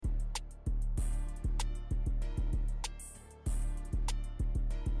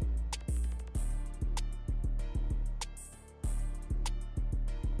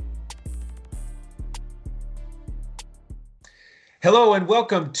Hello and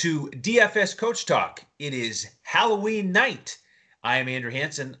welcome to DFS Coach Talk. It is Halloween night. I am Andrew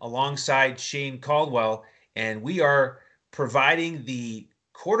Hansen alongside Shane Caldwell, and we are providing the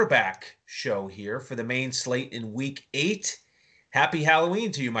quarterback show here for the main slate in week 8. Happy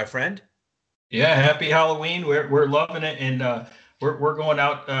Halloween to you, my friend. Yeah, happy Halloween. We're loving it, and we're going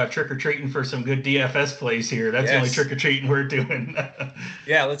out trick or treating for some good DFS plays here. That's the only Yes. trick or treating we're doing.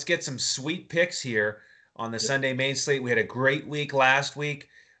 Yeah, let's get some sweet picks here on the Sunday main slate. We had a great week last week,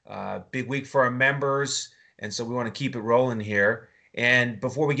 big week for our members, and so we want to keep it rolling here. And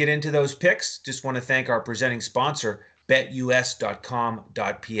before we get into those picks, just want to thank our presenting sponsor, betus.com.pa.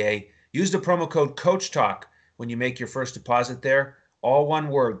 Use the promo code Coach Talk when you make your first deposit there. All one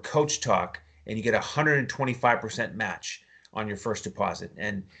word, Coach Talk, and you get a 125% match on your first deposit.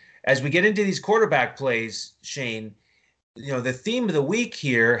 And as we get into these quarterback plays, Shane, the theme of the week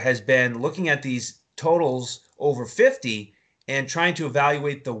here has been looking at these totals over 50 and trying to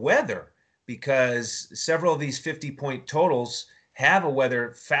evaluate the weather because several of these 50-point totals have a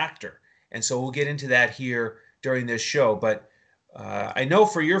weather factor. And so we'll get into that here during this show. But I know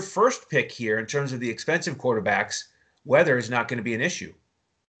for your first pick here, in terms of the expensive quarterbacks, weather is not going to be an issue.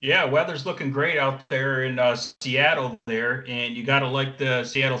 Yeah, weather's looking great out there in Seattle there, and you got to like the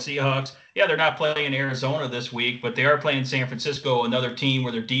Seattle Seahawks. Yeah, they're not playing Arizona this week, but they are playing San Francisco, another team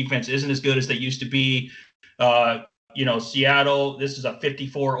where their defense isn't as good as they used to be. Uh, Seattle, this is a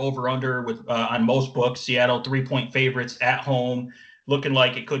 54 over under with on most books. Seattle 3-point favorites at home, looking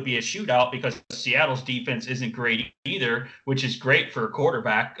like it could be a shootout because Seattle's defense isn't great either, which is great for a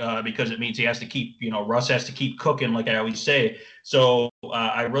quarterback because it means he has to keep, Russ has to keep cooking, like I always say. So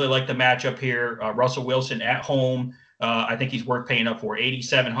I really like the matchup here. Russell Wilson at home. I think he's worth paying up for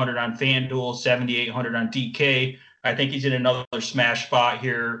 8,700 on FanDuel, 7,800 on DK. I think he's in another smash spot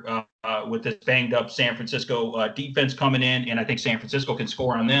here with this banged up San Francisco defense coming in, and I think San Francisco can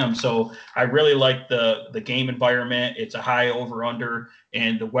score on them. So I really like the game environment. It's a high over under,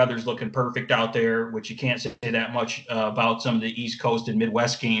 and the weather's looking perfect out there, which you can't say that much about some of the East Coast and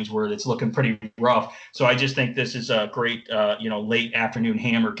Midwest games where it's looking pretty rough. So I just think this is a great late afternoon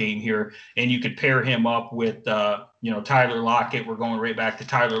hammer game here, and you could pair him up with Tyler Lockett. We're going right back to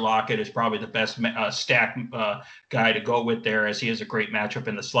Tyler Lockett is probably the best stack guy to go with there, as he has a great matchup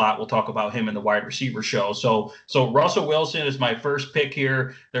in the slot. We'll talk about him in the wide receiver show. So Russell Wilson is my first pick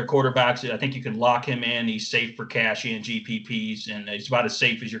here. Their quarterbacks, I think you can lock him in. He's safe for cash and GPPs, and he's about as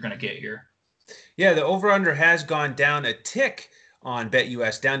safe as you're going to get here. Yeah, the over-under has gone down a tick on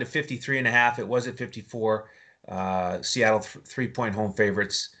BetUS, down to 53.5. It was at 54. Seattle 3-point home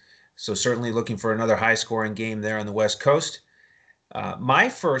favorites. So certainly looking for another high-scoring game there on the West Coast. My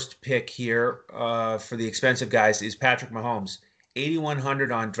first pick here for the expensive guys is Patrick Mahomes,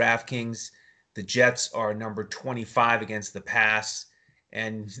 8,100 on Draftkings. The Jets are number 25 against the pass,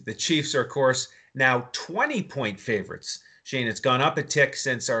 and the Chiefs are, of course, now 20-point favorites. Shane, it's gone up a tick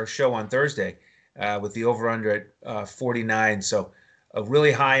since our show on Thursday with the over-under at 49. So a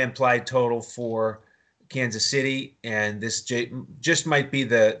really high implied total for Kansas City, and this just might be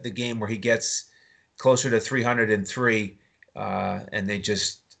the game where he gets closer to 303, and they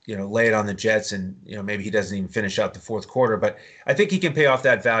just lay it on the Jets, and maybe he doesn't even finish out the fourth quarter. But I think he can pay off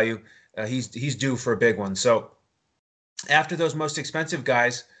that value. He's due for a big one. So after those most expensive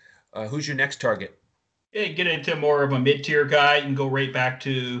guys, who's your next target? Yeah, get into more of a mid-tier guy and go right back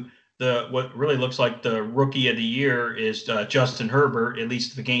to what really looks like the rookie of the year is Justin Herbert, at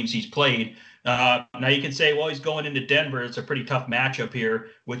least the games he's played. Now you can say, well, he's going into Denver. It's a pretty tough matchup here,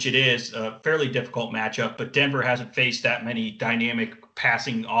 which it is a fairly difficult matchup, but Denver hasn't faced that many dynamic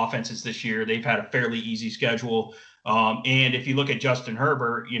passing offenses this year. They've had a fairly easy schedule. And if you look at Justin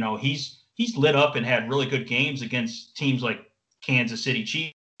Herbert, he's lit up and had really good games against teams like Kansas City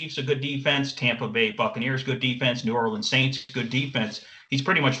Chiefs, a good defense, Tampa Bay Buccaneers, good defense, New Orleans Saints, good defense. He's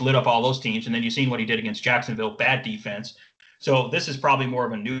pretty much lit up all those teams. And then you've seen what he did against Jacksonville, bad defense. So this is probably more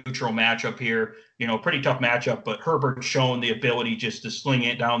of a neutral matchup here. Pretty tough matchup, but Herbert's shown the ability just to sling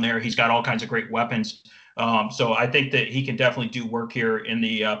it down there. He's got all kinds of great weapons. So I think that he can definitely do work here in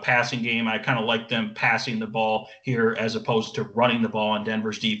the passing game. I kind of like them passing the ball here as opposed to running the ball on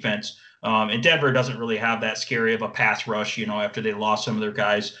Denver's defense. And Denver doesn't really have that scary of a pass rush, after they lost some of their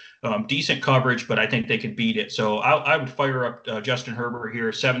guys. Decent coverage, but I think they could beat it. So I would fire up Justin Herbert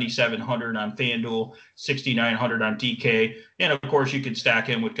here, 7,700 on FanDuel, 6,900 on DK. And, of course, you could stack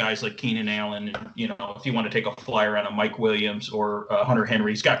him with guys like Keenan Allen. And, if you want to take a flyer on a Mike Williams or Hunter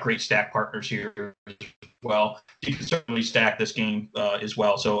Henry, he's got great stack partners here as well. You can certainly stack this game as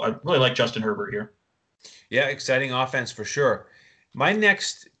well. So I really like Justin Herbert here. Yeah, exciting offense for sure. My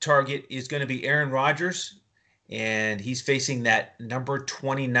next target is going to be Aaron Rodgers. and he's facing that number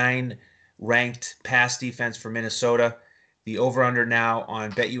 29 ranked pass defense for Minnesota. The over/under now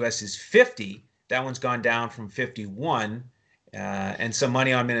on BetUS is 50. That one's gone down from 51, and some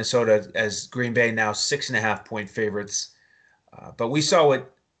money on Minnesota as Green Bay now 6.5 point favorites. But we saw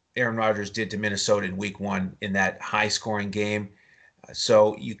what Aaron Rodgers did to Minnesota in Week 1 in that high-scoring game.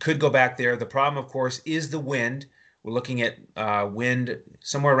 So you could go back there. The problem, of course, is the wind. We're looking at wind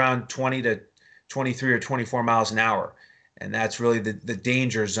somewhere around 20 to 23 or 24 miles an hour. And that's really the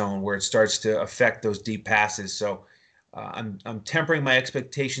danger zone where it starts to affect those deep passes. So I'm tempering my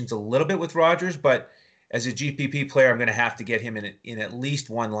expectations a little bit with Rodgers, but as a GPP player, I'm going to have to get him in at least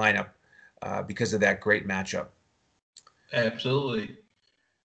one lineup because of that great matchup. Absolutely.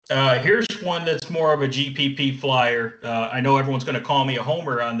 Here's one that's more of a GPP flyer. I know everyone's going to call me a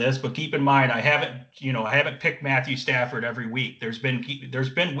homer on this, but keep in mind I haven't picked Matthew Stafford every week. There's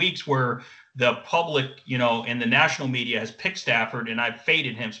been weeks where the public, and the national media has picked Stafford, and I've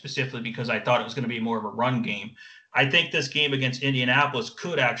faded him specifically because I thought it was going to be more of a run game. I think this game against Indianapolis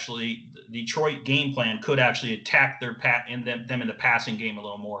the Detroit game plan could actually attack them in the passing game a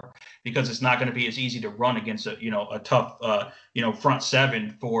little more, because it's not going to be as easy to run against a tough front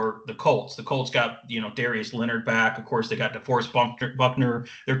seven for the Colts. The Colts got Darius Leonard back. Of course, they got DeForest Buckner.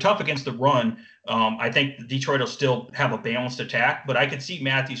 They're tough against the run. I think Detroit will still have a balanced attack, but I could see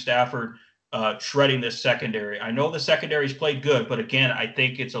Matthew Stafford shredding this secondary. I know the secondary's played good, but again, I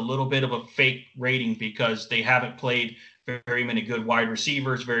think it's a little bit of a fake rating because they haven't played very many good wide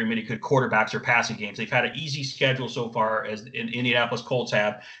receivers, very many good quarterbacks or passing games. They've had an easy schedule so far, as in Indianapolis Colts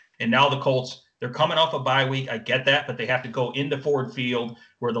have. And now the Colts, they're coming off a bye week. I get that, but they have to go into Ford Field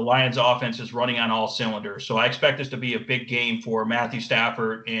where the Lions offense is running on all cylinders. So I expect this to be a big game for Matthew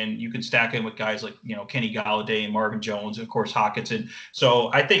Stafford, and you can stack him with guys like, Kenny Golladay and Marvin Jones, and of course, Hockenson.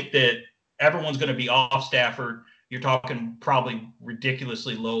 So I think that everyone's going to be off Stafford. You're talking probably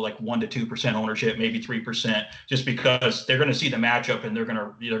ridiculously low, like 1% to 2% ownership, maybe 3%, just because they're going to see the matchup and they're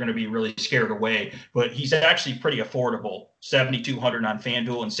going to be really scared away. But he's actually pretty affordable, 7,200 on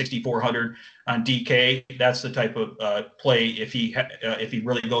Fanduel and 6,400 on DK. That's the type of play if he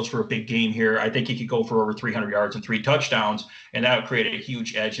really goes for a big game here. I think he could go for over 300 yards and 3 touchdowns, and that would create a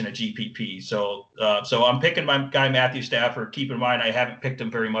huge edge in a GPP. So I'm picking my guy Matthew Stafford. Keep in mind I haven't picked him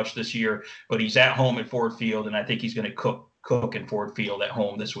very much this year, but he's at home at Ford Field, and I think he's going to cook in Ford Field at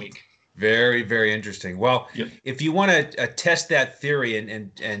home this week. Very, very interesting. Well, yep. If you want to test that theory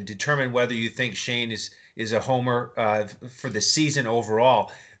and determine whether you think Shane is a homer for the season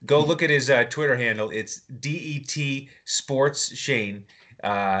overall, go look at his Twitter handle. It's DET Sports Shane.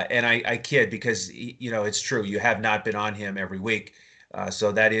 And I kid because, it's true. You have not been on him every week.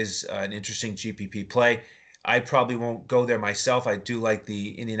 So that is an interesting GPP play. I probably won't go there myself. I do like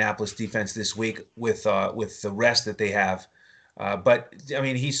the Indianapolis defense this week with the rest that they have. But I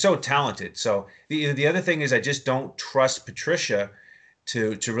mean, he's so talented. So the other thing is I just don't trust Patricia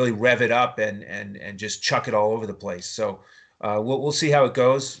to really rev it up and just chuck it all over the place. So we'll see how it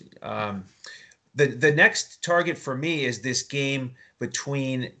goes. The next target for me is this game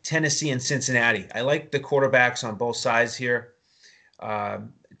between Tennessee and Cincinnati. I like the quarterbacks on both sides here.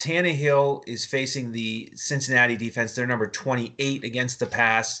 Tannehill is facing the Cincinnati defense. They're number 28 against the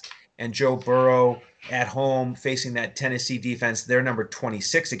pass. And Joe Burrow at home facing that Tennessee defense. They're number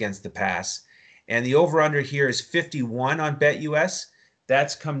 26 against the pass. And the over-under here is 51 on BetUS.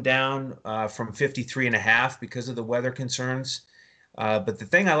 That's come down from 53.5 because of the weather concerns. But the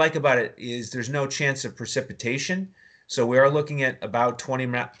thing I like about it is there's no chance of precipitation. So we are looking at about 20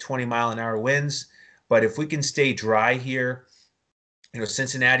 mile an hour winds. But if we can stay dry here,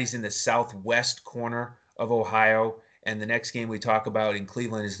 Cincinnati's in the southwest corner of Ohio, and the next game we talk about in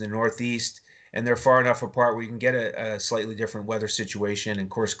Cleveland is the Northeast, and they're far enough apart where you can get a slightly different weather situation. And of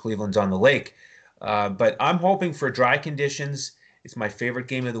course, Cleveland's on the lake. But I'm hoping for dry conditions. It's my favorite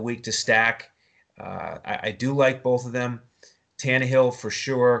game of the week to stack. I do like both of them. Tannehill for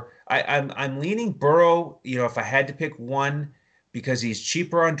sure. I'm leaning Burrow, if I had to pick one, because he's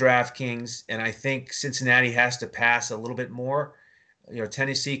cheaper on Draftkings, and I think Cincinnati has to pass a little bit more.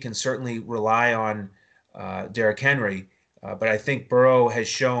 Tennessee can certainly rely on Derrick Henry, but I think Burrow has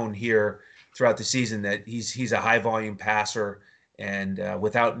shown here throughout the season that he's a high volume passer, and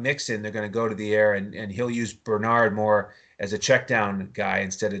without Mixon, they're going to go to the air, and he'll use Bernard more as a check down guy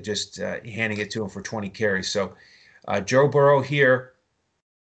instead of just handing it to him for 20 carries. So Joe Burrow here.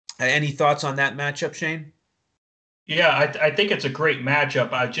 Any thoughts on that matchup, Shane? Yeah, I think it's a great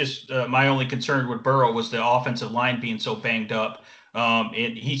matchup. I just my only concern with Burrow was the offensive line being so banged up.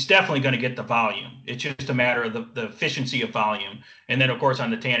 He's definitely going to get the volume. It's just a matter of the efficiency of volume. And then, of course, on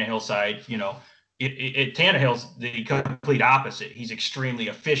the Tannehill side, Tannehill's the complete opposite. He's extremely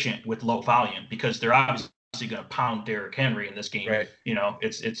efficient with low volume because they're obviously going to pound Derrick Henry in this game. Right.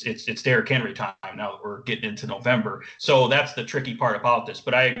 It's Derrick Henry time now that we're getting into November. So that's the tricky part about this.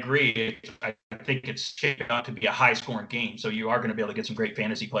 But I agree. I think it's shaping out to be a high scoring game. So you are going to be able to get some great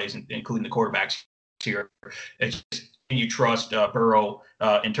fantasy plays, including the quarterbacks here. It's just, you trust Burrow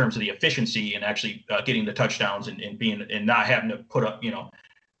in terms of the efficiency and actually getting the touchdowns and not having to put up,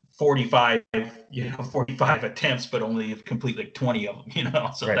 45 attempts, but only complete like 20 of them,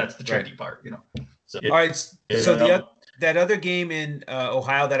 so right, that's the tricky part, So, all right. So that other game in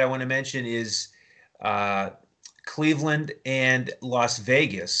Ohio that I want to mention is Cleveland and Las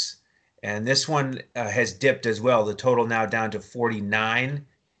Vegas. And this one has dipped as well. The total now down to 49.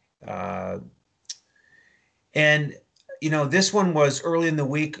 And, this one was early in the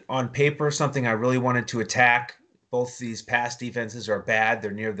week on paper, something I really wanted to attack. Both these past defenses are bad.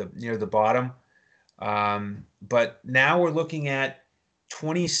 They're near the bottom. But now we're looking at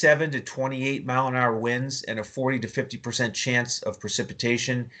 27 to 28 mile an hour winds and a 40 to 50% chance of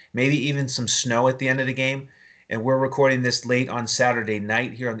precipitation, maybe even some snow at the end of the game. And we're recording this late on Saturday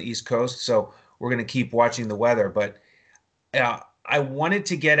night here on the East Coast, so we're going to keep watching the weather. But I wanted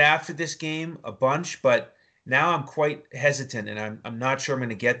to get after this game a bunch, but now I'm quite hesitant, and I'm not sure I'm going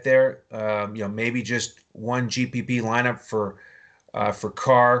to get there. Maybe just one GPP lineup for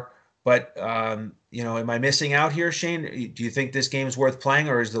Carr. But am I missing out here, Shane? Do you think this game is worth playing,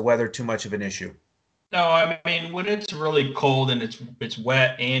 or is the weather too much of an issue? No, I mean, when it's really cold and it's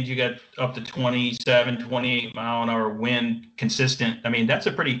wet and you get up to 27, 28 mile an hour wind consistent, I mean, that's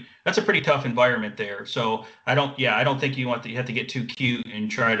a pretty tough environment there. So I don't think you have to get too cute and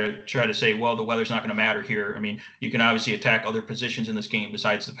try to say, well, the weather's not going to matter here. I mean, you can obviously attack other positions in this game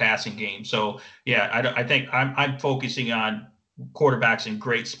besides the passing game. So yeah, I think I'm focusing on quarterbacks in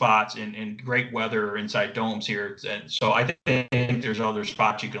great spots and great weather inside domes here. And so I think there's other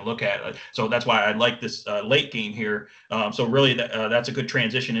spots you can look at. So that's why I like this late game here. So really that's a good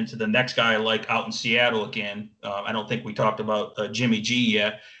transition into the next guy I like out in Seattle again. I don't think we talked about Jimmy G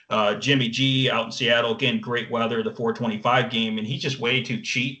yet. Jimmy G out in Seattle, again, great weather, the 425 game, and he's just way too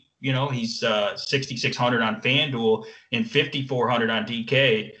cheap. He's 6,600 on Fanduel and 5,400 on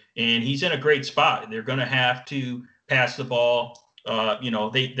DK, and he's in a great spot. They're going to have to pass the ball.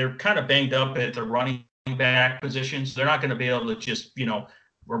 They're kind of banged up at the running back positions. They're not going to be able to just,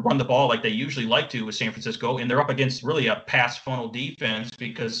 run the ball like they usually like to with San Francisco. And they're up against really a pass funnel defense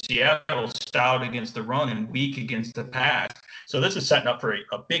because Seattle's stout against the run and weak against the pass. So this is setting up for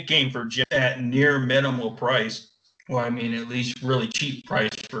a big game for Jim at near minimal price. Well, I mean, at least really cheap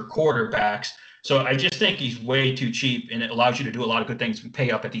price for quarterbacks. So I just think he's way too cheap, and it allows you to do a lot of good things and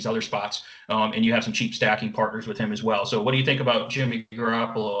pay up at these other spots. And you have some cheap stacking partners with him as well. So what do you think about Jimmy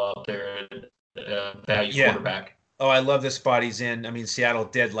Garoppolo out there, value quarterback? Oh, I love the spot he's in. I mean, Seattle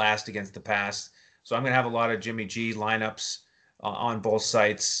dead last against the pass. So I'm going to have a lot of Jimmy G lineups on both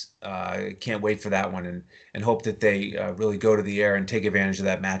sites. Can't wait for that one and hope that they really go to the air and take advantage of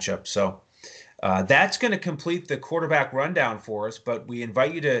that matchup. So that's going to complete the quarterback rundown for us. But we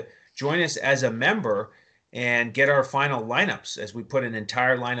invite you to join us as a member and get our final lineups as we put an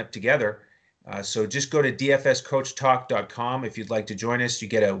entire lineup together. So just go to dfscoachtalk.com if you'd like to join us. You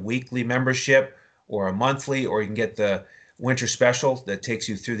get a weekly membership or a monthly, or you can get the winter special that takes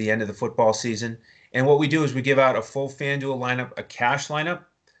you through the end of the football season. And what we do is we give out a full FanDuel lineup, a cash lineup,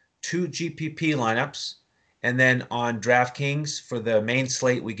 2 GPP lineups, and then on Draftkings for the main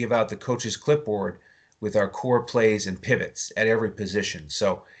slate, we give out the coach's clipboard with our core plays and pivots at every position.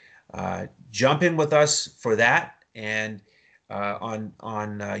 So jump in with us for that. And on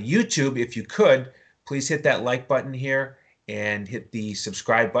YouTube, if you could, please hit that like button here and hit the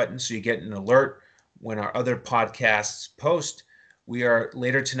subscribe button so you get an alert when our other podcasts post. We are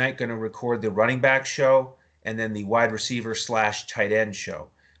later tonight going to record the running back show and then the wide receiver / tight end show.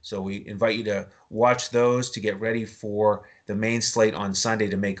 So we invite you to watch those to get ready for the main slate on Sunday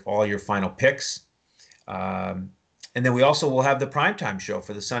to make all your final picks. And then we also will have the primetime show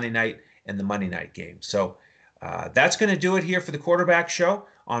for the Sunday night and the Monday night game. So that's going to do it here for the quarterback show.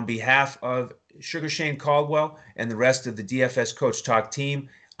 On behalf of Sugar Shane Caldwell and the rest of the DFS Coach Talk team,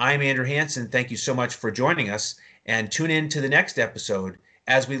 I'm Andrew Hansen. Thank you so much for joining us. And tune in to the next episode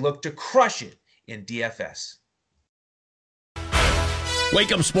as we look to crush it in DFS.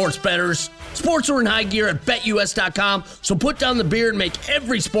 Wake up, sports bettors. Sports are in high gear at BetUS.com, so put down the beer and make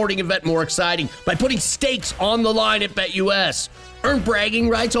every sporting event more exciting by putting stakes on the line at BetUS. Earn bragging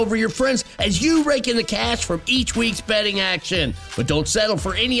rights over your friends as you rake in the cash from each week's betting action. But don't settle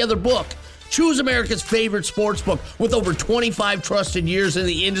for any other book. Choose America's favorite sportsbook with over 25 trusted years in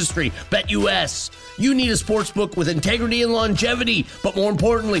the industry, BetUS. You need a sportsbook with integrity and longevity, but more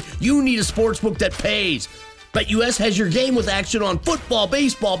importantly, you need a sportsbook that pays. BetUS has your game with action on football,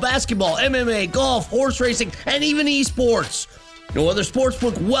 baseball, basketball, MMA, golf, horse racing, and even esports. No other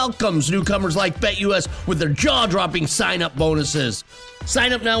sportsbook welcomes newcomers like BetUS with their jaw-dropping sign-up bonuses.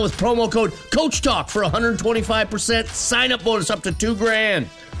 Sign up now with promo code CoachTalk for 125% sign-up bonus up to $2,000.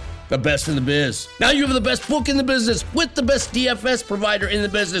 The best in the biz. Now you have the best book in the business with the best DFS provider in the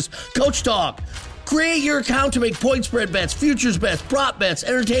business, Coach Talk. Create your account to make point spread bets, futures bets, prop bets,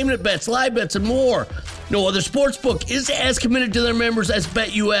 entertainment bets, live bets, and more. No other sportsbook is as committed to their members as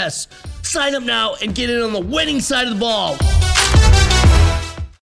BetUS. Sign up now and get in on the winning side of the ball.